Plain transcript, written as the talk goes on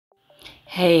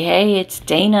Hey, hey, it's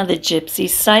Dana, the Gypsy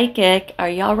Psychic. Are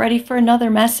y'all ready for another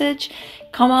message?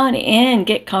 Come on in,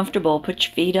 get comfortable, put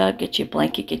your feet up, get you a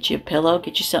blanket, get you a pillow,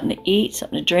 get you something to eat,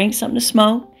 something to drink, something to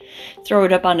smoke. Throw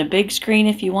it up on the big screen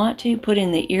if you want to, put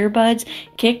in the earbuds,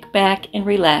 kick back and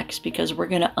relax because we're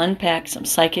going to unpack some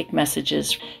psychic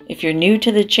messages. If you're new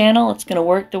to the channel, it's going to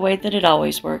work the way that it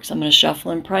always works. I'm going to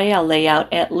shuffle and pray. I'll lay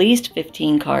out at least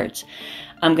 15 cards.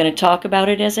 I'm going to talk about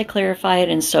it as I clarify it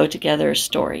and sew together a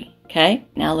story. Okay,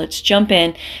 now let's jump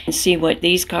in and see what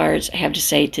these cards have to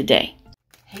say today.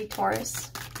 Hey Taurus,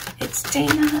 it's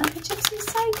Dana, the Gypsy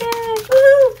Psychic.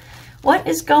 Woo! What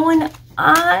is going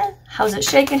on? How's it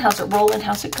shaking? How's it rolling?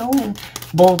 How's it going?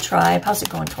 Bold Tribe, how's it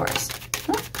going, Taurus?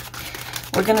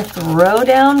 We're going to throw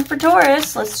down for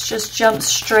Taurus. Let's just jump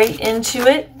straight into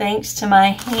it. Thanks to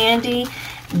my handy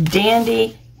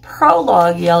dandy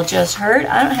prologue y'all just heard.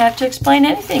 I don't have to explain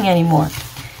anything anymore.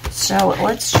 So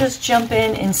let's just jump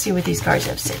in and see what these cards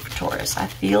have to say for Taurus. I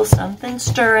feel something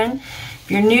stirring.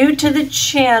 If you're new to the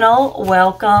channel,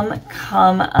 welcome.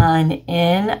 Come on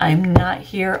in. I'm not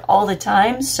here all the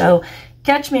time, so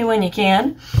catch me when you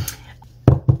can.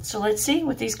 So let's see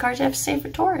what these cards have to say for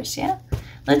Taurus, yeah?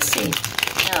 Let's see.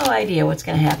 No idea what's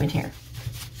going to happen here.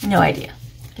 No idea.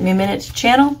 Give me a minute to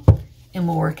channel, and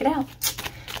we'll work it out.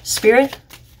 Spirit.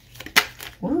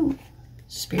 Woo.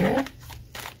 Spirit.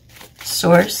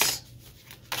 Source,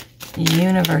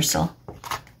 universal,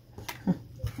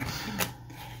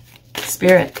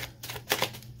 spirit,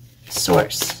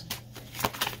 source,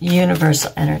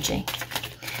 universal energy.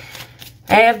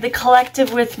 I have the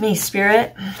collective with me,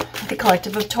 spirit, the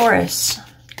collective of Taurus.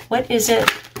 What is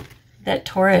it that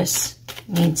Taurus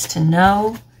needs to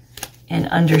know and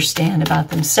understand about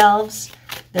themselves,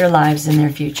 their lives, and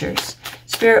their futures?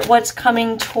 Spirit, what's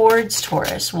coming towards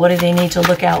Taurus? What do they need to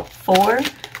look out for?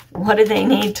 What do they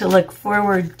need to look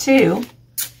forward to?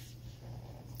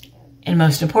 And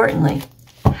most importantly,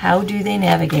 how do they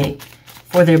navigate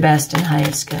for their best and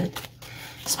highest good?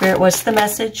 Spirit, what's the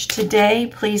message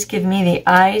today? Please give me the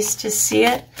eyes to see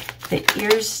it, the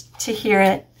ears to hear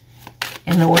it,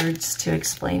 and the words to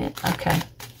explain it. Okay.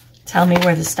 Tell me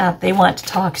where to stop. They want to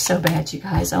talk so bad, you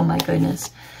guys. Oh my goodness.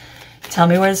 Tell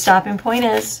me where the stopping point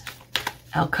is.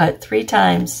 I'll cut 3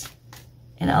 times,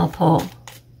 and I'll pull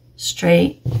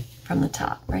straight from the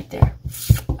top, right there.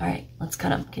 All right, let's cut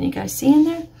them. Can you guys see in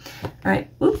there? All right,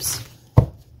 oops.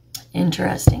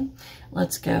 Interesting.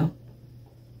 Let's go.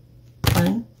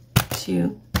 1,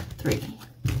 2, 3.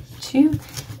 2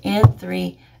 and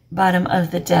 3. Bottom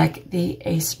of the deck, the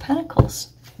Ace of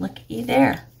Pentacles. Looky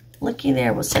there. Looky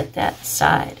there. We'll set that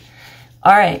aside.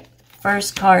 All right,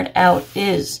 first card out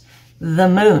is the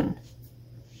Moon.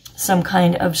 Some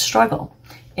kind of struggle.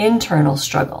 Internal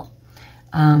struggle.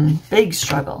 Big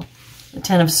struggle. The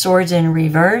 10 of Swords in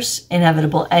reverse,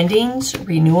 inevitable endings,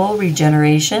 renewal,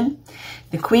 regeneration.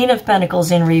 The Queen of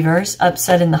Pentacles in reverse,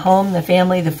 upset in the home, the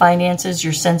family, the finances,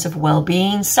 your sense of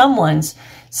well-being, someone's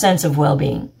sense of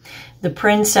well-being. The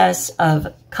Princess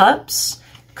of Cups,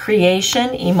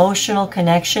 creation, emotional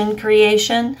connection,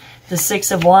 creation. The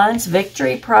 6 of Wands,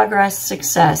 victory, progress,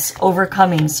 success,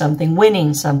 overcoming something,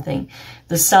 winning something.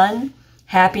 The Sun,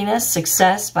 happiness,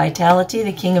 success, vitality.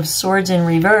 The King of Swords in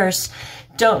reverse.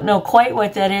 Don't know quite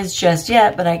what that is just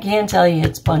yet, but I can tell you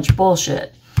it's a bunch of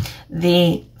bullshit.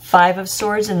 The 5 of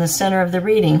Swords in the center of the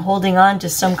reading, holding on to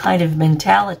some kind of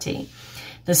mentality.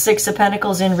 The 6 of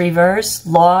Pentacles in reverse,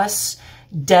 loss,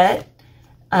 debt,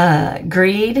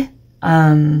 greed.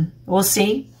 We'll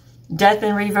see. Death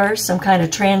in reverse, some kind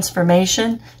of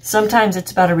transformation. Sometimes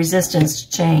it's about a resistance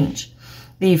to change.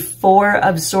 The 4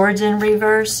 of Swords in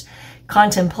reverse,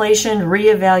 contemplation,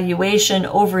 reevaluation,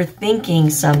 overthinking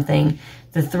something.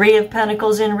 The 3 of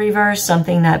Pentacles in reverse,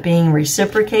 something not being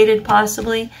reciprocated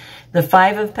possibly. The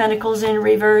 5 of Pentacles in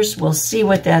reverse, we'll see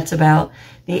what that's about.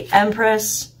 The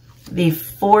Empress, the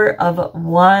 4 of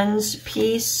Wands,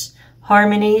 peace,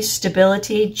 harmony,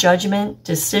 stability, judgment,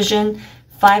 decision.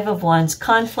 5 of Wands,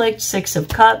 conflict. 6 of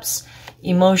Cups,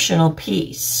 emotional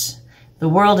peace. The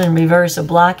World in reverse, a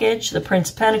blockage. The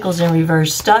Prince of Pentacles in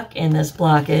reverse, stuck in this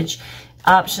blockage.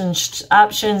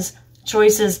 Options,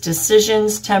 choices,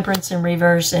 decisions, Temperance in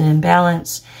reverse, and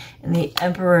imbalance. And the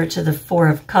Emperor to the 4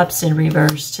 of Cups in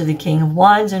reverse, to the King of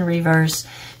Wands in reverse,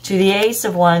 to the Ace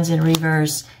of Wands in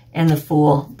reverse, and the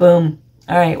Fool. Boom.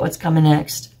 All right, what's coming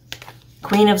next?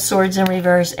 Queen of Swords in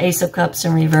reverse, Ace of Cups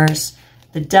in reverse,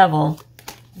 the Devil,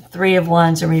 3 of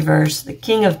Wands in reverse, the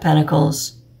King of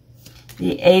Pentacles,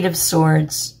 the 8 of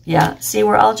Swords. Yeah, see,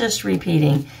 we're all just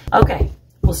repeating. Okay,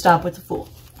 we'll stop with the Fool.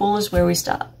 Fool is where we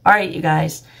stop. All right, you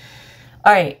guys.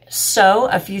 All right, so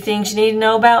a few things you need to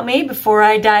know about me before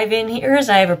I dive in here is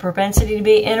I have a propensity to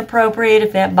be inappropriate.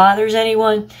 If that bothers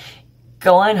anyone,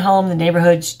 go on home. The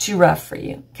neighborhood's too rough for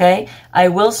you, okay? I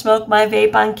will smoke my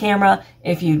vape on camera.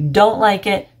 If you don't like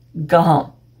it, go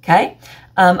home, okay?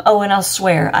 Oh, and I'll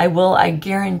swear. I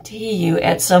guarantee you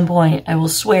at some point I will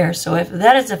swear. So if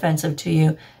that is offensive to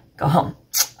you, go home.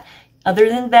 Other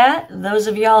than that, those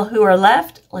of y'all who are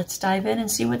left, let's dive in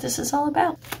and see what this is all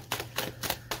about.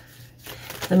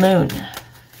 The moon.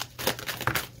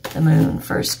 The moon,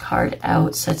 first card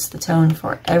out, sets the tone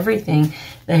for everything.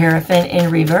 The Hierophant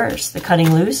in reverse, the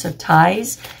cutting loose of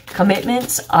ties,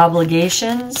 commitments,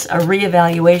 obligations, a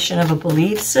reevaluation of a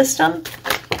belief system.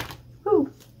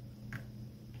 Woo.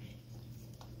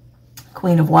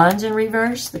 Queen of Wands in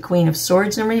reverse, the Queen of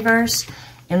Swords in reverse,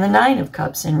 and the Nine of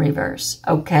Cups in reverse.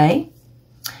 Okay.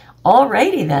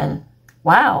 Alrighty then.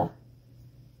 Wow.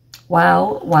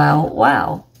 Wow, wow,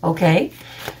 wow. Okay.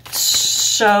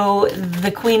 So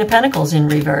the Queen of Pentacles in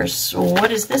reverse.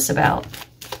 What is this about?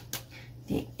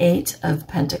 The Eight of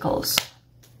Pentacles.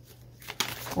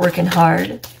 Working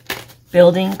hard,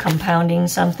 building, compounding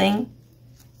something.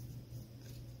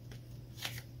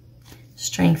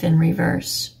 Strength in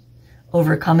reverse.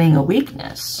 Overcoming a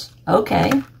weakness.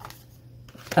 Okay.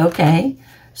 Okay.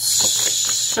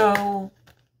 So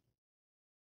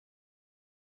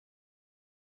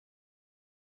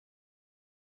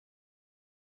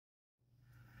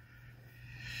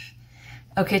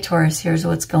okay, Taurus, here's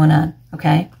what's going on,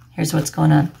 okay? Here's what's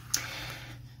going on.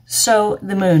 So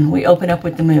the moon, we open up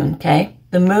with the moon, okay?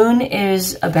 The moon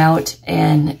is about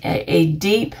a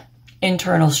deep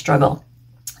internal struggle.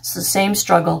 It's the same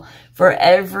struggle for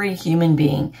every human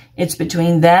being. It's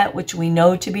between that which we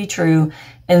know to be true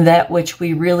and that which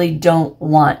we really don't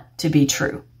want to be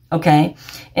true, okay?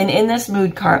 And in this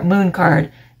moon card,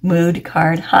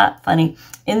 hot, funny.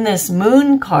 In this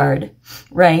moon card,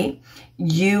 right,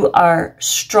 you are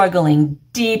struggling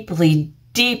deeply,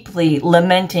 deeply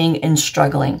lamenting and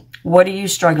struggling. What are you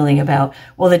struggling about?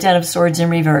 Well, the Ten of Swords in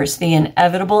reverse, the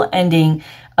inevitable ending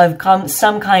of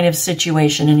some kind of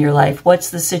situation in your life.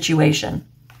 What's the situation?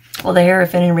 Well, the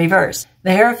Hierophant in reverse.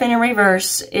 The Hierophant in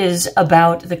reverse is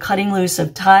about the cutting loose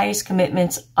of ties,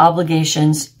 commitments,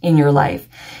 obligations in your life.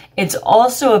 It's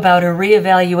also about a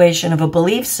reevaluation of a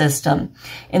belief system.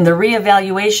 In the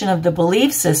reevaluation of the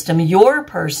belief system, your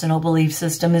personal belief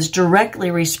system is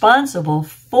directly responsible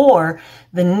for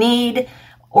the need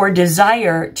or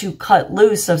desire to cut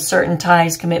loose of certain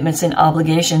ties, commitments, and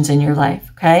obligations in your life,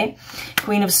 okay?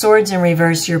 Queen of Swords in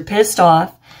reverse, you're pissed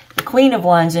off. The Queen of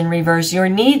Wands in reverse, your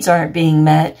needs aren't being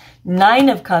met. Nine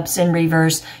of Cups in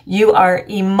reverse, you are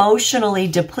emotionally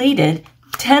depleted.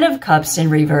 Ten of Cups in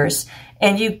reverse,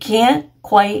 and you can't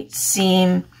quite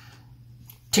seem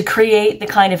to create the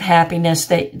kind of happiness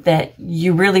that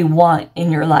you really want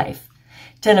in your life.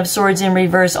 Ten of Swords in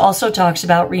reverse also talks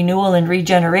about renewal and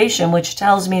regeneration, which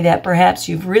tells me that perhaps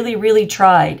you've really, really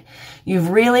tried. You've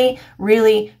really,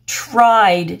 really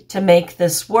tried to make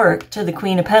this work, to the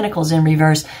Queen of Pentacles in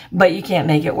reverse, but you can't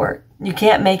make it work. You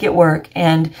can't make it work,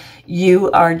 and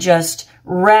you are just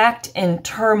racked in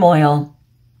turmoil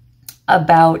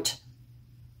about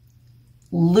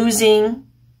losing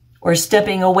or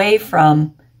stepping away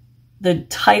from the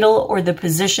title or the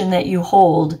position that you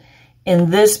hold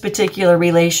in this particular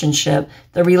relationship,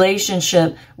 the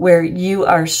relationship where you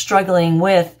are struggling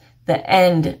with the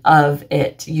end of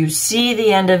it. You see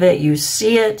the end of it, you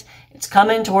see it, it's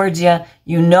coming towards you,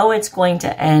 you know it's going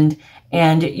to end,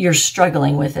 and you're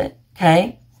struggling with it,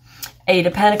 okay? Eight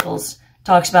of Pentacles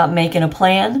talks about making a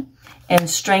plan, and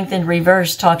Strength in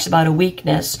reverse talks about a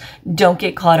weakness. Don't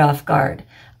get caught off guard.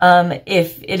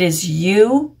 If it is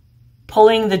you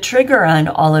pulling the trigger on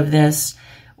all of this,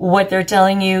 what they're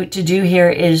telling you to do here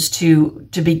is to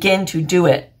begin to do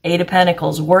it. Eight of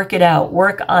Pentacles, work it out,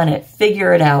 work on it,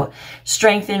 figure it out.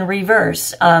 Strength in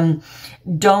reverse.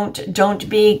 Don't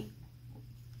be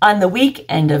on the weak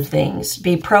end of things.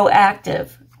 Be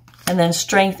proactive. And then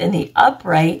Strength in the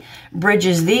upright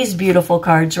bridges these beautiful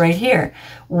cards right here.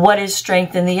 What is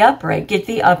Strength in the upright? Get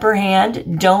the upper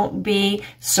hand. Don't be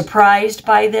surprised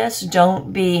by this.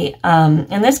 Don't be,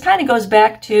 and this kind of goes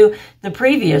back to the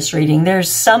previous reading.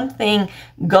 There's something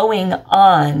going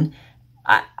on.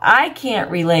 I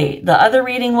can't relate. The other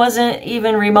reading wasn't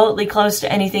even remotely close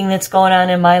to anything that's going on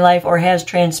in my life or has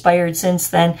transpired since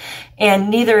then. And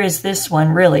neither is this one,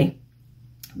 really.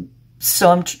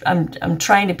 So I'm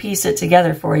trying to piece it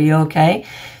together for you, okay?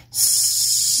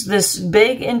 This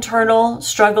big internal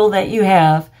struggle that you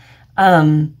have,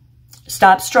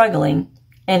 stop struggling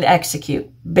and execute,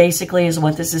 basically is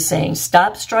what this is saying.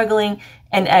 Stop struggling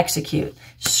and execute.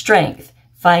 Strength.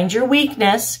 Find your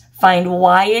weakness. Find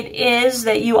why it is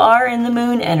that you are in the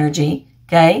moon energy,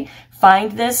 okay?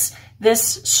 Find this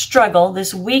struggle,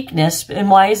 this weakness. And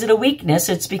why is it a weakness?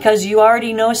 It's because you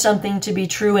already know something to be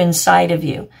true inside of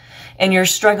you, and you're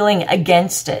struggling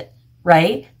against it,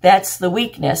 right? That's the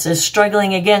weakness, is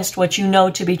struggling against what you know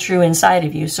to be true inside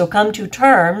of you. So come to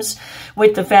terms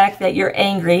with the fact that you're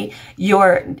angry,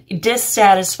 you're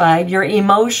dissatisfied, you're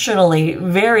emotionally,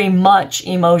 very much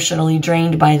emotionally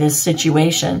drained by this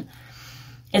situation.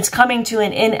 It's coming to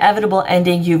an inevitable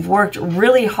ending. You've worked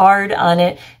really hard on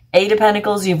it. Eight of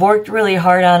Pentacles, you've worked really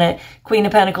hard on it. Queen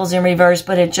of Pentacles in reverse,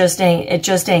 but it just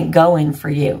ain't going for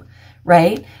you,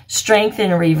 right? Strength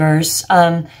in reverse.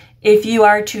 If you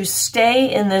are to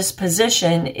stay in this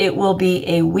position, it will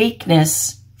be a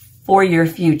weakness for your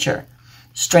future.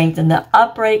 Strength in the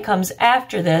upright comes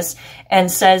after this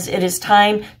and says it is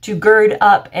time to gird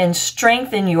up and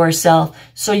strengthen yourself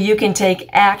so you can take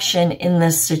action in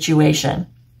this situation.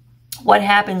 What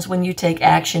happens when you take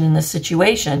action in this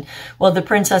situation? Well, the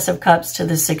Princess of Cups to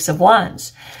the Six of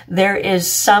Wands. There is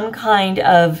some kind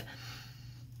of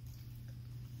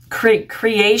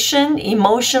creation,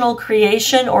 emotional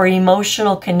creation or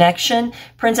emotional connection.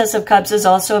 Princess of Cups is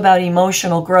also about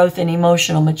emotional growth and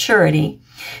emotional maturity.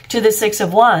 To the Six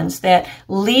of Wands, that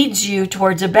leads you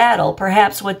towards a battle.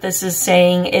 Perhaps what this is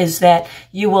saying is that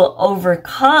you will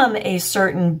overcome a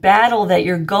certain battle that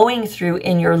you're going through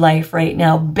in your life right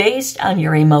now based on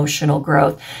your emotional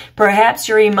growth. Perhaps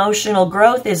your emotional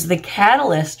growth is the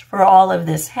catalyst for all of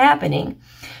this happening.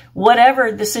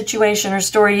 Whatever the situation or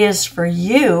story is for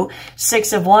you,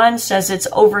 Six of Wands says it's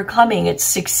overcoming, it's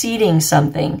succeeding in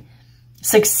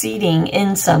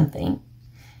something.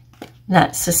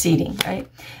 Not seceding, right?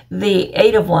 The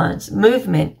Eight of Wands,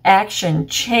 movement, action,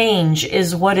 change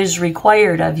is what is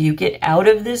required of you. Get out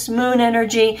of this moon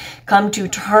energy, come to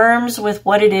terms with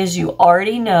what it is you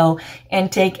already know, and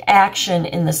take action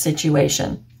in the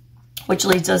situation. Which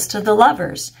leads us to the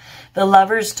Lovers. The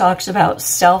Lovers talks about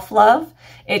self-love.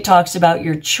 It talks about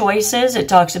your choices. It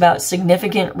talks about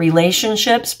significant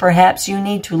relationships. Perhaps you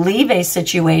need to leave a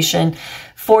situation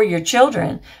for your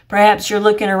children. Perhaps you're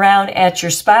looking around at your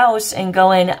spouse and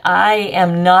going, I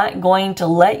am not going to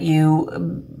let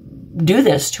you do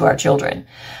this to our children.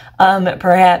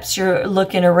 Perhaps you're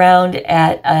looking around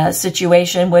at a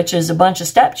situation which is a bunch of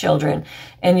stepchildren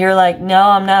and you're like, no,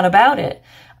 I'm not about it.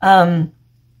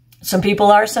 Some people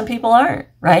are, some people aren't,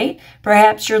 right?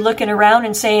 Perhaps you're looking around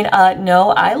and saying, no,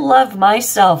 I love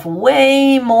myself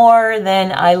way more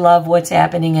than I love what's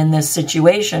happening in this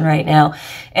situation right now.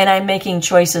 And I'm making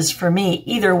choices for me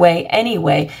either way,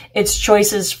 anyway. It's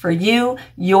choices for you,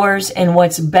 yours, and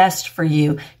what's best for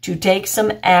you to take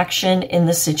some action in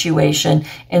the situation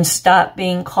and stop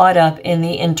being caught up in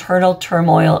the internal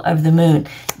turmoil of the moon.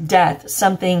 Death,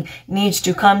 something needs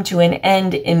to come to an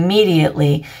end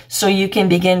immediately so you can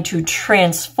begin to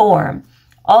transform.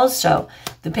 Also,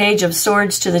 the Page of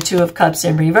Swords to the Two of Cups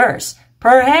in reverse.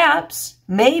 Perhaps,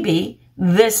 maybe,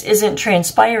 this isn't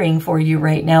transpiring for you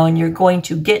right now and you're going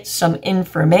to get some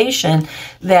information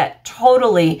that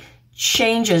totally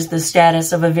changes the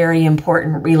status of a very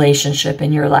important relationship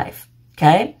in your life,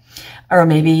 okay? Or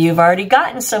maybe you've already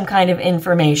gotten some kind of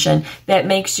information that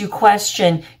makes you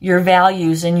question your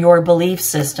values and your belief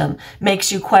system,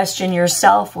 makes you question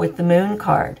yourself with the Moon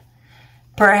card.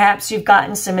 Perhaps you've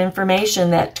gotten some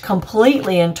information that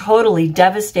completely and totally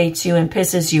devastates you and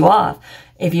pisses you off.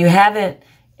 If you haven't,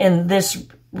 and this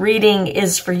reading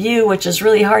is for you, which is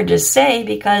really hard to say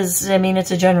because, I mean,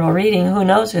 it's a general reading. Who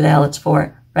knows who the hell it's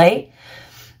for, right?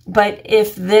 But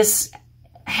if this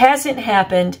hasn't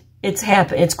happened,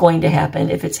 it's going to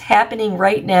happen. If it's happening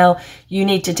right now, you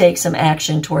need to take some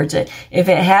action towards it. If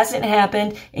it hasn't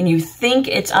happened and you think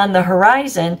it's on the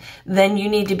horizon, then you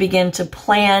need to begin to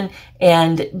plan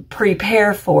and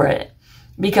prepare for it.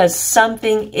 Because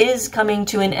something is coming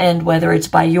to an end, whether it's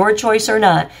by your choice or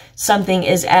not, something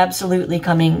is absolutely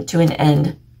coming to an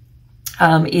end.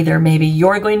 Either maybe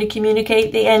you're going to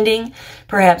communicate the ending,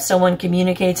 perhaps someone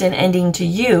communicates an ending to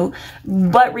you,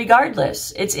 but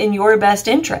regardless, it's in your best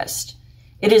interest.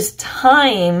 It is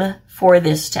time for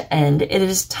this to end. It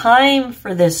is time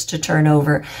for this to turn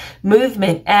over.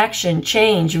 Movement, action,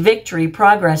 change, victory,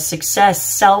 progress, success,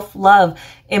 self-love,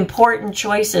 important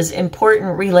choices,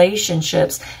 important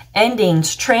relationships,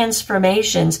 endings,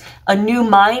 transformations, a new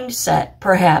mindset,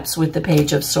 perhaps with the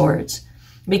Page of Swords.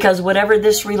 Because whatever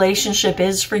this relationship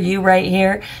is for you right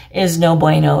here is no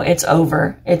bueno. It's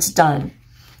over. It's done.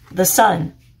 The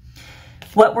Sun.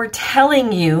 What we're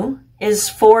telling you is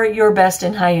for your best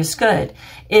and highest good.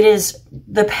 It is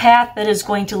the path that is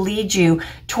going to lead you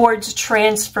towards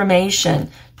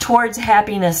transformation, towards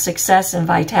happiness, success, and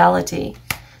vitality.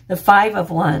 The Five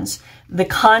of Wands, the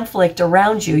conflict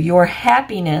around you, your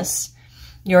happiness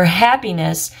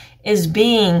is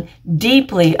being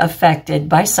deeply affected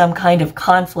by some kind of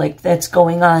conflict that's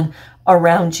going on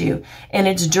around you. And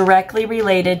it's directly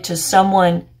related to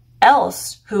someone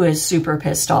else who is super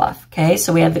pissed off. Okay,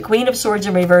 so we have the Queen of Swords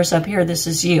in reverse up here. This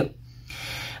is you.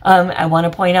 I want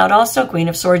to point out also, Queen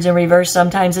of Swords in reverse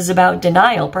sometimes is about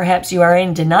denial. Perhaps you are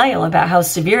in denial about how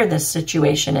severe this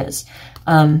situation is.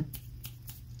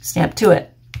 Snap to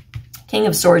it. King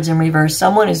of Swords in reverse.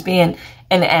 Someone is being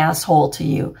an asshole to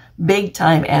you. Big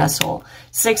time asshole.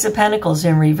 Six of Pentacles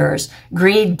in reverse.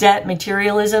 Greed, debt,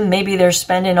 materialism. Maybe they're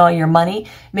spending all your money.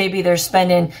 Maybe they're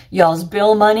spending y'all's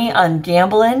bill money on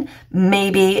gambling.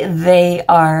 Maybe they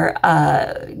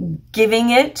are giving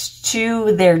it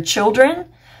to their children.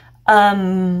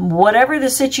 Whatever the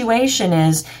situation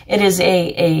is, it is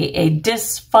a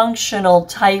dysfunctional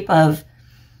type of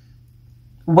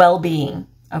well-being,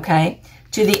 okay?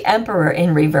 To the Emperor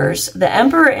in reverse. The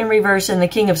Emperor in reverse and the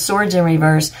King of Swords in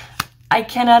reverse, I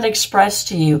cannot express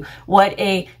to you what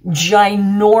a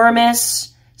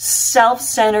ginormous,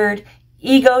 self-centered,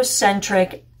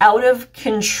 egocentric, out of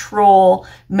control,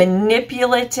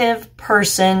 manipulative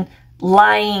person,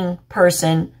 lying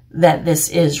person that this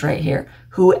is right here.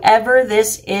 Whoever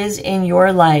this is in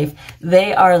your life,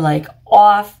 they are like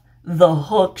off the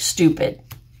hook stupid.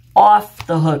 Off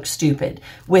the hook stupid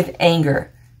with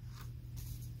anger.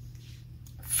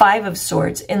 Five of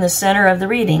Swords in the center of the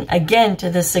reading, again to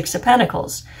the Six of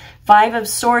Pentacles. Five of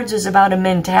Swords is about a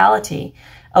mentality,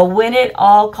 a win at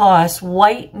all costs,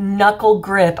 white knuckle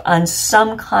grip on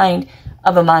some kind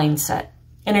of a mindset.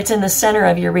 And it's in the center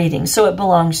of your reading, so it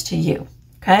belongs to you.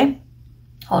 Okay?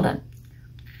 Hold on.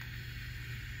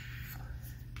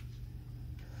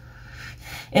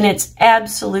 And it's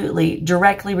absolutely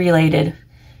directly related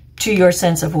to your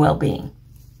sense of well-being.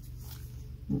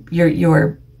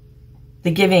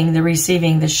 The giving, the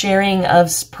receiving, the sharing of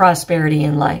prosperity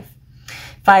in life.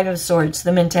 Five of Swords,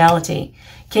 the mentality.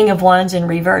 King of Wands in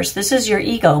reverse. This is your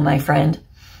ego, my friend.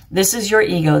 This is your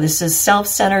ego. This is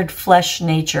self-centered flesh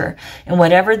nature. And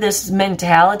whatever this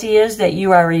mentality is that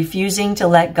you are refusing to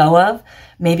let go of,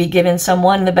 maybe giving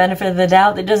someone the benefit of the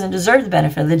doubt that doesn't deserve the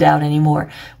benefit of the doubt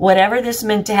anymore. Whatever this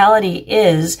mentality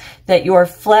is that your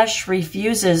flesh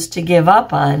refuses to give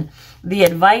up on, the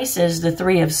advice is the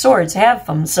Three of Swords. Have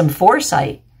some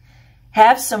foresight.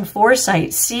 Have some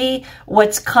foresight. See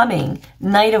what's coming.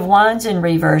 Knight of Wands in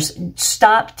reverse.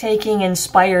 Stop taking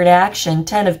inspired action.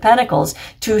 Ten of Pentacles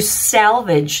to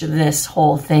salvage this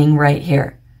whole thing right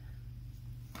here.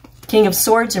 King of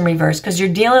Swords in reverse, because you're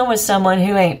dealing with someone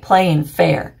who ain't playing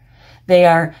fair. They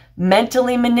are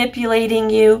mentally manipulating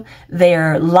you. They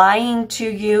are lying to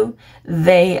you.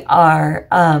 They are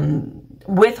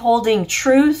withholding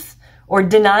truth or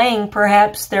denying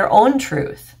perhaps their own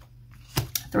truth.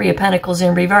 Three of Pentacles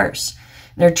in reverse.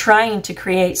 They're trying to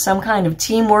create some kind of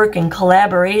teamwork and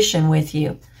collaboration with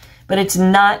you, but it's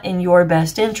not in your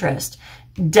best interest.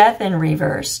 Death in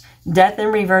reverse. Death in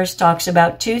reverse talks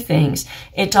about two things.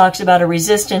 It talks about a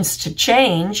resistance to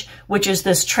change, which is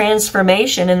this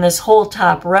transformation in this whole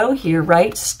top row here,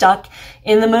 right? Stuck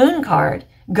in the Moon card.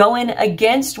 Going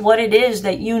against what it is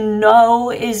that you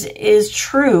know is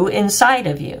true inside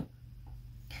of you.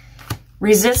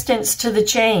 Resistance to the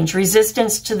change.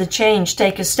 Resistance to the change.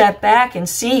 Take a step back and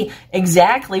see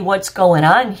exactly what's going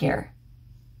on here.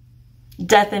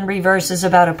 Death in reverse is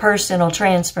about a personal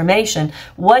transformation.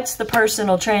 What's the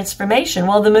personal transformation?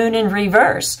 Well, the Moon in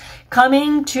reverse.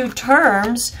 Coming to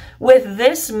terms with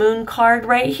this Moon card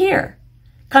right here.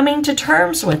 Coming to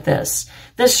terms with this.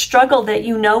 This struggle that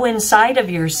you know inside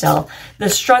of yourself. The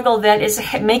struggle that is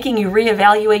making you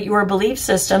reevaluate your belief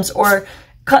systems or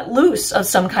cut loose of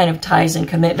some kind of ties and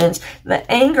commitments. The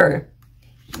anger,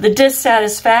 the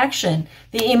dissatisfaction,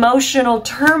 the emotional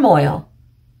turmoil.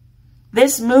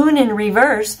 This Moon in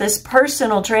reverse, this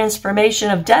personal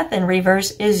transformation of death in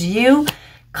reverse is you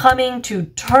coming to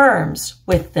terms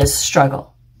with this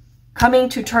struggle. Coming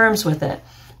to terms with it.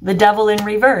 The Devil in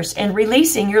reverse and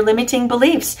releasing your limiting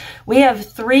beliefs. We have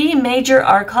three major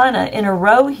arcana in a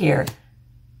row here.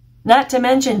 Not to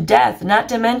mention death, not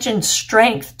to mention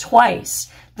strength twice.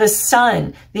 The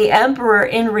Sun, the Emperor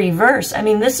in reverse. I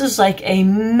mean, this is like a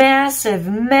massive,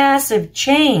 massive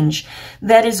change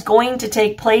that is going to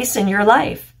take place in your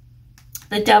life.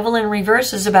 The Devil in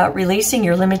reverse is about releasing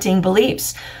your limiting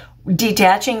beliefs,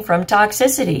 detaching from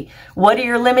toxicity. What are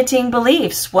your limiting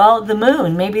beliefs? Well, the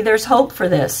Moon. Maybe there's hope for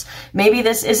this. Maybe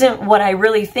this isn't what I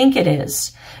really think it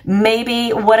is. Maybe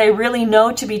what I really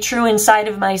know to be true inside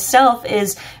of myself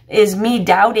is me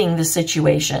doubting the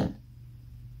situation.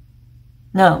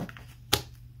 No.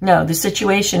 No, the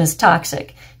situation is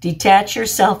toxic. Detach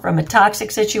yourself from a toxic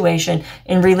situation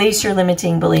and release your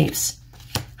limiting beliefs.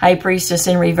 High Priestess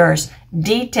in reverse.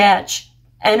 Detach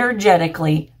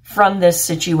energetically from this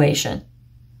situation.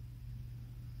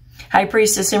 High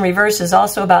Priestess in reverse is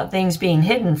also about things being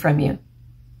hidden from you.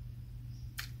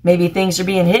 Maybe things are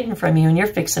being hidden from you and you're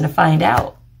fixing to find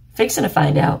out. Fixing to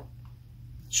find out.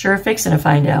 Sure, fixing to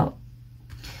find out.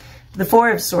 The Four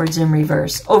of Swords in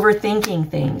reverse. Overthinking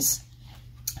things.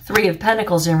 Three of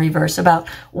Pentacles in reverse about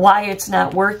why it's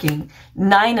not working.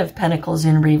 Nine of Pentacles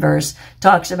in reverse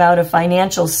talks about a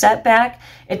financial setback.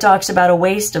 It talks about a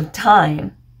waste of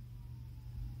time.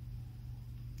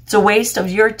 It's a waste of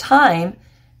your time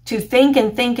to think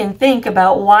and think and think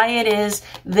about why it is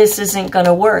this isn't going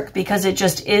to work, because it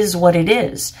just is what it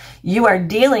is. You are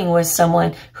dealing with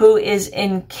someone who is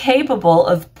incapable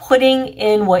of putting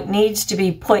in what needs to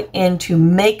be put in to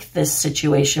make this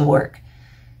situation work.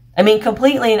 I mean,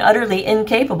 completely and utterly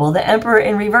incapable. The Emperor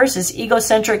in reverse is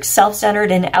egocentric, self-centered,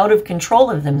 and out of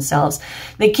control of themselves.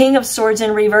 The King of Swords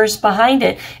in reverse behind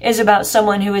it is about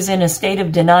someone who is in a state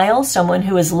of denial, someone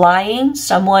who is lying,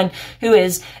 someone who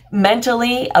is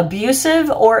mentally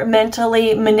abusive or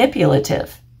mentally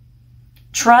manipulative.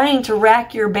 Trying to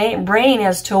rack your brain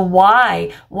as to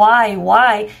why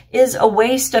is a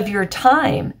waste of your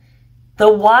time.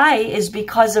 The why is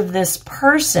because of this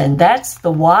person. That's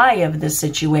the why of the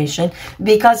situation.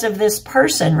 Because of this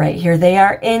person right here. They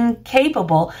are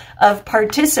incapable of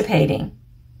participating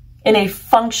in a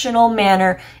functional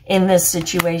manner in this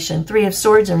situation. Three of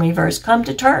Swords in reverse. Come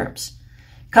to terms.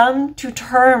 Come to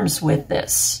terms with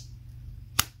this.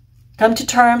 Come to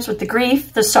terms with the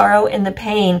grief, the sorrow, and the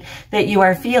pain that you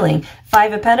are feeling.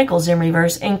 Five of Pentacles in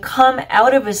reverse. And come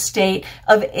out of a state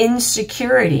of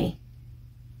insecurity.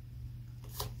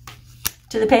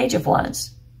 To the Page of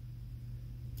Wands.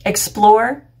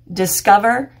 Explore,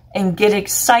 discover, and get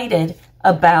excited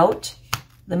about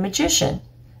the Magician.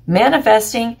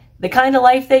 Manifesting the kind of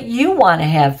life that you want to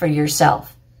have for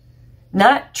yourself.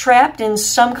 Not trapped in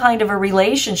some kind of a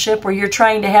relationship where you're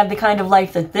trying to have the kind of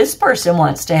life that this person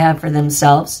wants to have for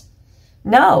themselves.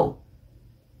 No.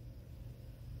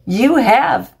 You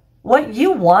have what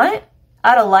you want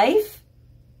out of life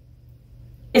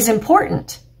is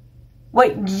important.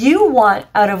 What you want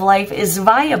out of life is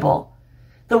viable.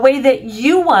 The way that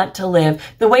you want to live,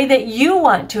 the way that you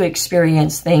want to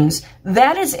experience things,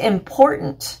 that is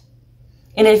important.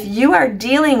 And if you are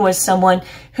dealing with someone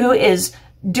who is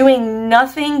doing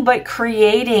nothing but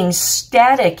creating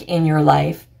static in your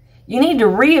life, you need to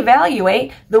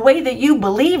reevaluate the way that you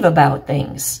believe about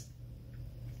things.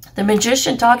 The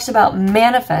Magician talks about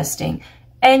manifesting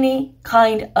any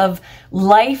kind of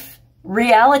life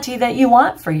reality that you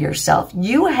want for yourself.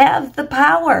 You have the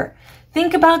power.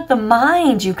 Think about the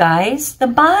mind, you guys. The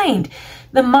mind.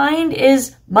 The mind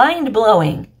is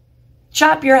mind-blowing.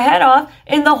 Chop your head off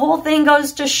and the whole thing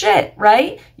goes to shit,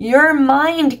 right? Your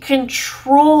mind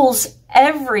controls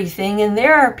everything, and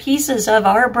there are pieces of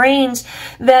our brains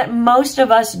that most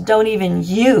of us don't even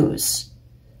use.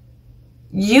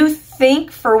 You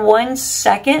think for 1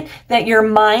 second that your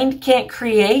mind can't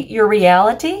create your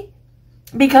reality?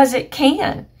 Because it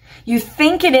can. You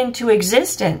think it into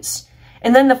existence.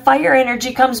 And then the fire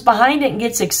energy comes behind it and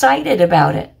gets excited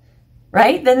about it.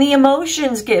 Right? Then the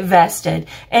emotions get vested.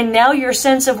 And now your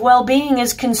sense of well-being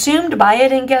is consumed by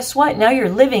it. And guess what? Now you're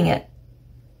living it.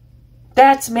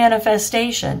 That's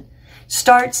manifestation.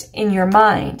 Starts in your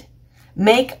mind.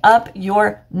 Make up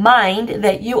your mind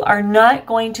that you are not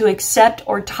going to accept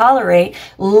or tolerate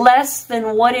less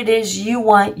than what it is you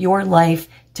want your life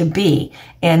to be,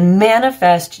 and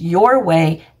manifest your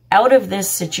way out of this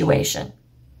situation.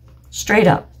 Straight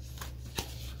up.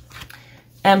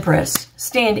 Empress,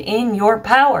 stand in your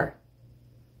power.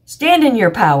 Stand in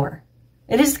your power.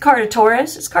 It is the card of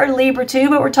Taurus. It's card of Libra too,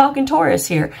 but we're talking Taurus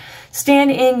here.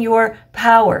 Stand in your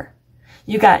power.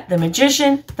 You got the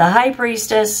Magician, the High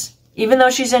Priestess, even though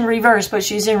she's in reverse, but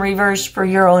she's in reverse for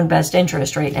your own best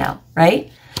interest right now, right?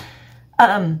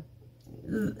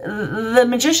 The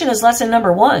Magician is lesson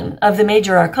number 1 of the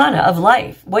major arcana of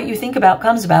life. What you think about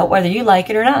comes about, whether you like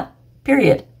it or not,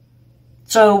 period.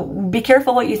 So be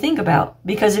careful what you think about,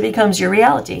 because it becomes your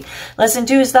reality. Lesson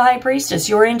 2 is the High Priestess.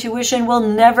 Your intuition will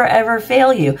never, ever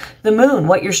fail you. The Moon,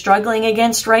 what you're struggling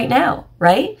against right now,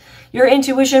 right? Your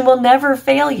intuition will never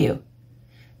fail you.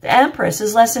 The Empress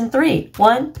is lesson 3.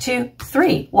 1, 2,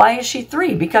 3. Why is she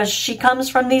 3? Because she comes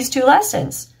from these 2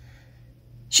 lessons.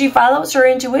 She follows her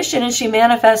intuition and she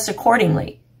manifests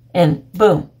accordingly. And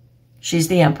boom, she's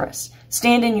the Empress.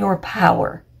 Stand in your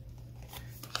power.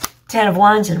 10 of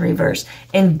Wands in reverse.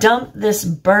 And dump this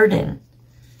burden.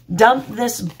 Dump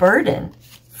this burden.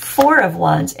 Four of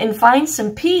Wands, and find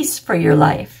some peace for your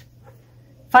life.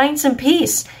 Find some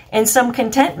peace and some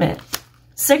contentment.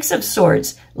 Six of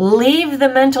Swords, leave the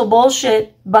mental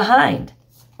bullshit behind.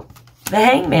 The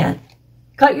Hangman,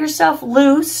 cut yourself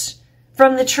loose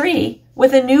from the tree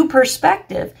with a new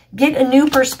perspective. Get a new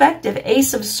perspective.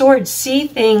 Ace of Swords, see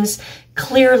things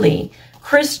clearly,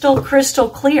 crystal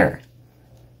clear.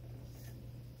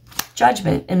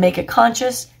 Judgment, and make a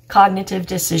conscious, cognitive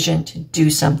decision to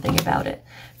do something about it.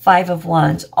 Five of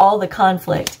Wands, all the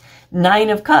conflict. Nine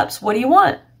of Cups, what do you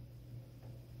want?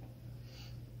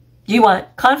 Do you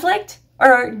want conflict,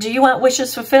 or do you want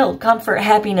wishes fulfilled, comfort,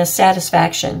 happiness,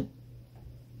 satisfaction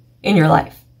in your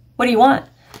life? What do you want?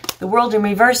 The World in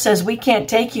reverse says we can't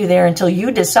take you there until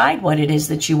you decide what it is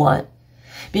that you want.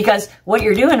 Because what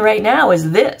you're doing right now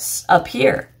is this up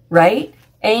here, right?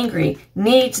 Angry,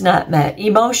 needs not met,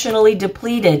 emotionally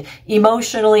depleted,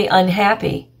 emotionally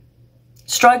unhappy,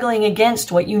 struggling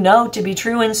against what you know to be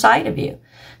true inside of you.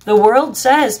 The world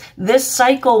says this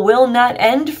cycle will not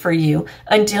end for you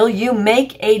until you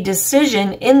make a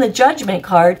decision in the Judgment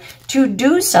card to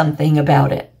do something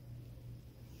about it.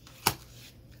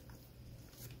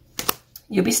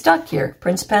 You'll be stuck here.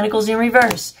 Prince of Pentacles in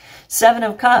reverse. Seven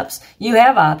of Cups. You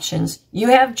have options. You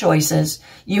have choices.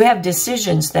 You have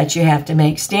decisions that you have to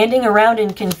make. Standing around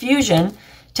in confusion,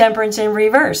 Temperance in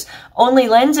reverse, only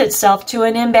lends itself to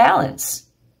an imbalance.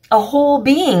 A whole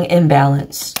being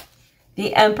imbalance.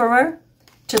 The Emperor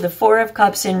to the Four of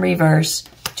Cups in reverse,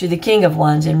 to the King of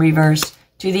Wands in reverse,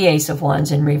 to the Ace of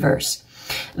Wands in reverse.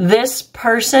 This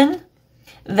person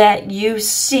that you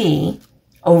see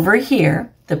over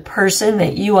here, the person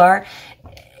that you are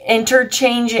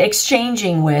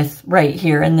exchanging with right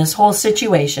here in this whole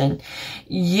situation,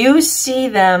 you see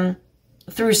them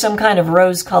through some kind of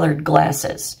rose-colored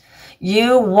glasses.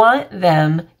 You want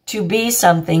them to be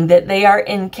something that they are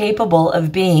incapable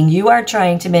of being. You are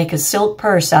trying to make a silk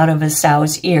purse out of a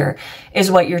sow's ear, is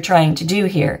what you're trying to do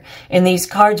here. And these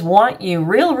cards want you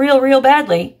real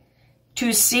badly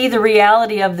to see the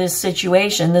reality of this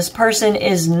situation. This person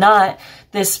is not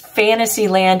this fantasy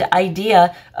land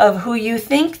idea of who you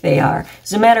think they are.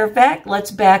 As a matter of fact,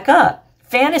 let's back up.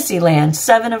 Fantasy land,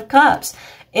 Seven of Cups,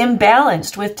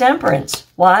 imbalanced with Temperance.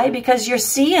 Why? Because you're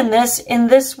seeing this in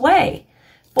this way.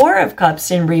 Four of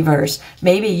Cups in reverse.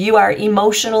 Maybe you are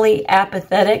emotionally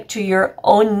apathetic to your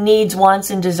own needs, wants,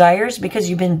 and desires because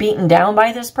you've been beaten down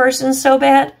by this person so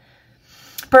bad.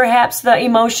 Perhaps the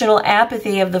emotional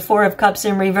apathy of the Four of Cups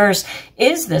in reverse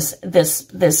is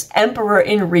this Emperor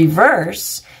in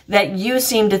reverse that you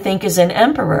seem to think is an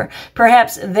emperor.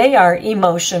 Perhaps they are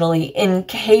emotionally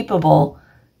incapable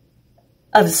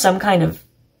of some kind of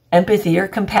empathy or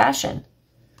compassion.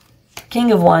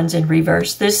 King of Wands in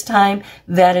reverse. This time,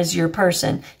 that is your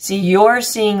person. See, you're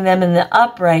seeing them in the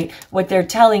upright. What they're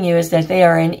telling you is that they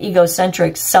are an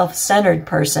egocentric, self-centered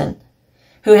person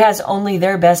who has only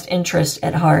their best interest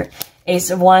at heart. Ace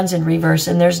of Wands in reverse,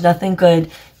 and there's nothing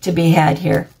good to be had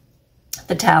here.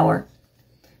 The Tower.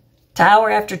 Tower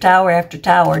after tower after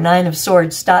tower. Nine of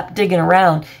Swords. Stop digging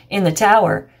around in the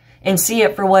Tower and see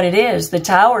it for what it is. The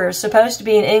Tower is supposed to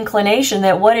be an inclination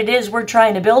that what it is we're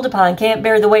trying to build upon can't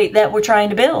bear the weight that we're trying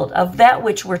to build, of that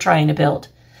which we're trying to build,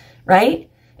 right?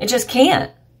 It just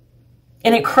can't.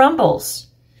 And it crumbles.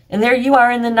 And there you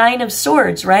are in the Nine of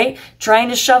Swords, right? Trying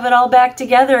to shove it all back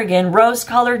together again.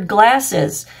 Rose-colored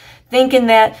glasses. Thinking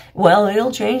that, well,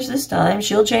 it'll change this time.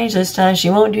 She'll change this time. She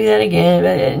won't do that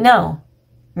again. No.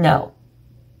 No.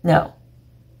 No.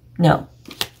 No.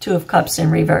 Two of Cups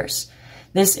in reverse.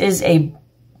 This is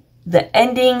the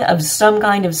ending of some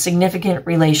kind of significant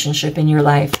relationship in your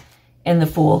life. And the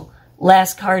Fool.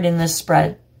 Last card in this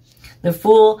spread. The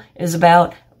Fool is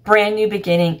about brand new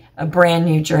beginning, a brand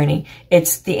new journey.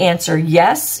 It's the answer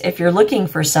yes. If you're looking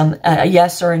for a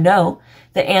yes or a no,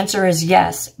 the answer is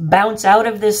yes. Bounce out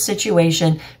of this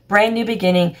situation. Brand new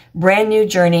beginning, brand new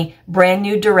journey, brand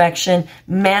new direction.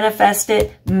 Manifest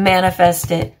it, manifest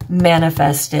it,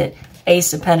 manifest it.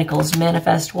 Ace of Pentacles.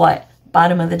 Manifest what?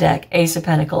 Bottom of the deck. Ace of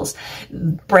Pentacles.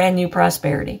 Brand new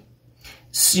prosperity.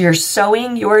 So you're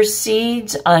sowing your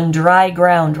seeds on dry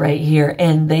ground right here,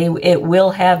 and it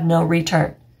will have no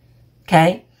return.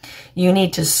 Okay? You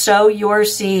need to sow your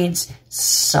seeds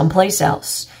someplace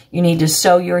else. You need to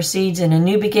sow your seeds in a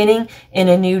new beginning, in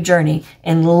a new journey,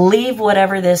 and leave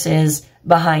whatever this is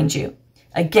behind you.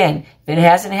 Again, if it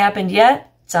hasn't happened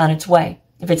yet, it's on its way.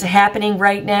 If it's happening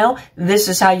right now, this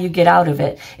is how you get out of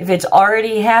it. If it's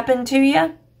already happened to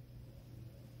you,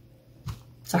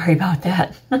 sorry about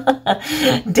that.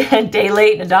 Day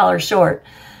late and $1 short,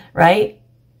 right?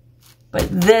 But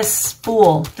this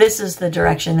Fool, this is the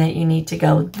direction that you need to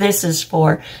go. This is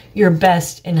for your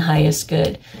best and highest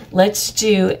good. Let's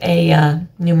do a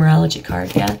numerology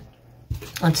card, yeah?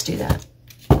 Let's do that.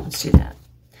 Let's do that.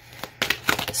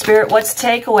 Spirit, what's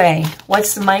takeaway?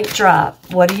 What's the mic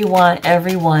drop? What do you want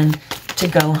everyone to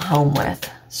go home with?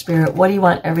 Spirit, what do you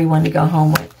want everyone to go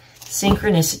home with?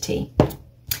 Synchronicity.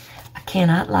 I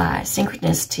cannot lie.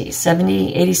 Synchronicity.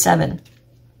 7087.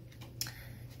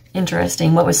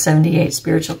 Interesting. What was 78?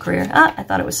 Spiritual career. Ah, I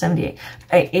thought it was 78.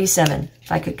 87,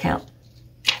 if I could count.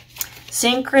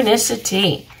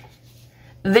 Synchronicity.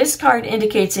 This card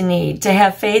indicates a need to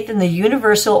have faith in the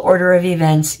universal order of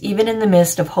events, even in the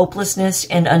midst of hopelessness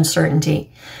and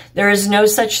uncertainty. There is no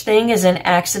such thing as an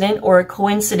accident or a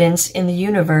coincidence in the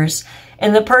universe,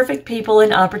 and the perfect people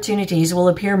and opportunities will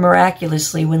appear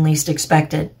miraculously when least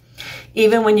expected.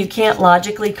 Even when you can't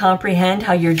logically comprehend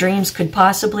how your dreams could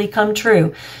possibly come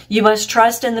true, you must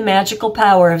trust in the magical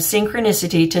power of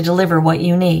synchronicity to deliver what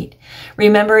you need.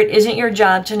 Remember, it isn't your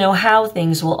job to know how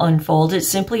things will unfold. It's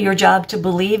simply your job to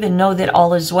believe and know that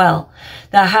all is well.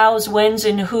 The hows, whens,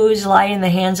 and whos lie in the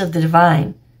hands of the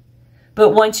divine. But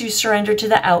once you surrender to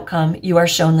the outcome, you are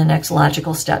shown the next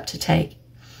logical step to take.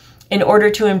 In order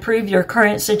to improve your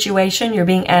current situation, you're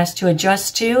being asked to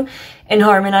adjust to and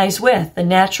harmonize with the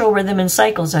natural rhythm and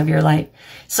cycles of your life.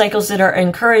 Cycles that are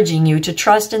encouraging you to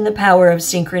trust in the power of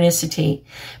synchronicity.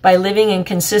 By living in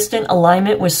consistent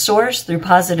alignment with Source through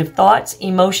positive thoughts,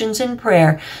 emotions, and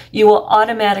prayer, you will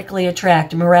automatically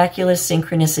attract miraculous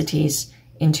synchronicities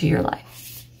into your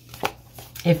life.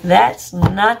 If that's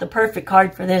not the perfect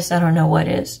card for this, I don't know what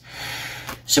is.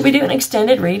 Should we do an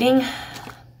extended reading?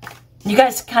 You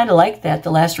guys kind of liked that,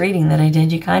 the last reading that I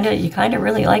did. You kind of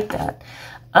really liked that.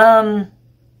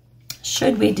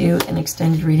 Should we do an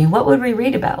extended reading? What would we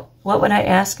read about? What would I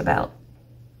ask about?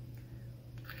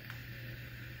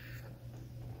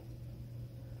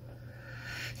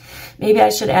 Maybe I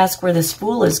should ask where this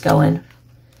Fool is going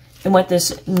and what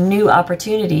this new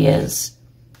opportunity is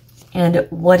and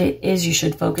what it is you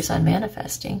should focus on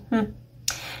manifesting.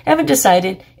 Haven't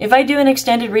decided. If I do an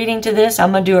extended reading to this,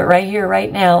 I'm going to do it right here,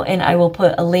 right now, and I will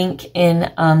put a link in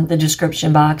the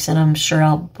description box, and I'm sure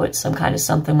I'll put some kind of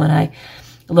something when I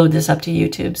load this up to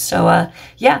YouTube. So,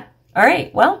 yeah. All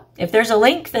right. Well, if there's a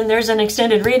link, then there's an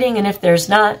extended reading, and if there's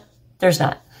not, there's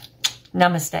not.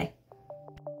 Namaste.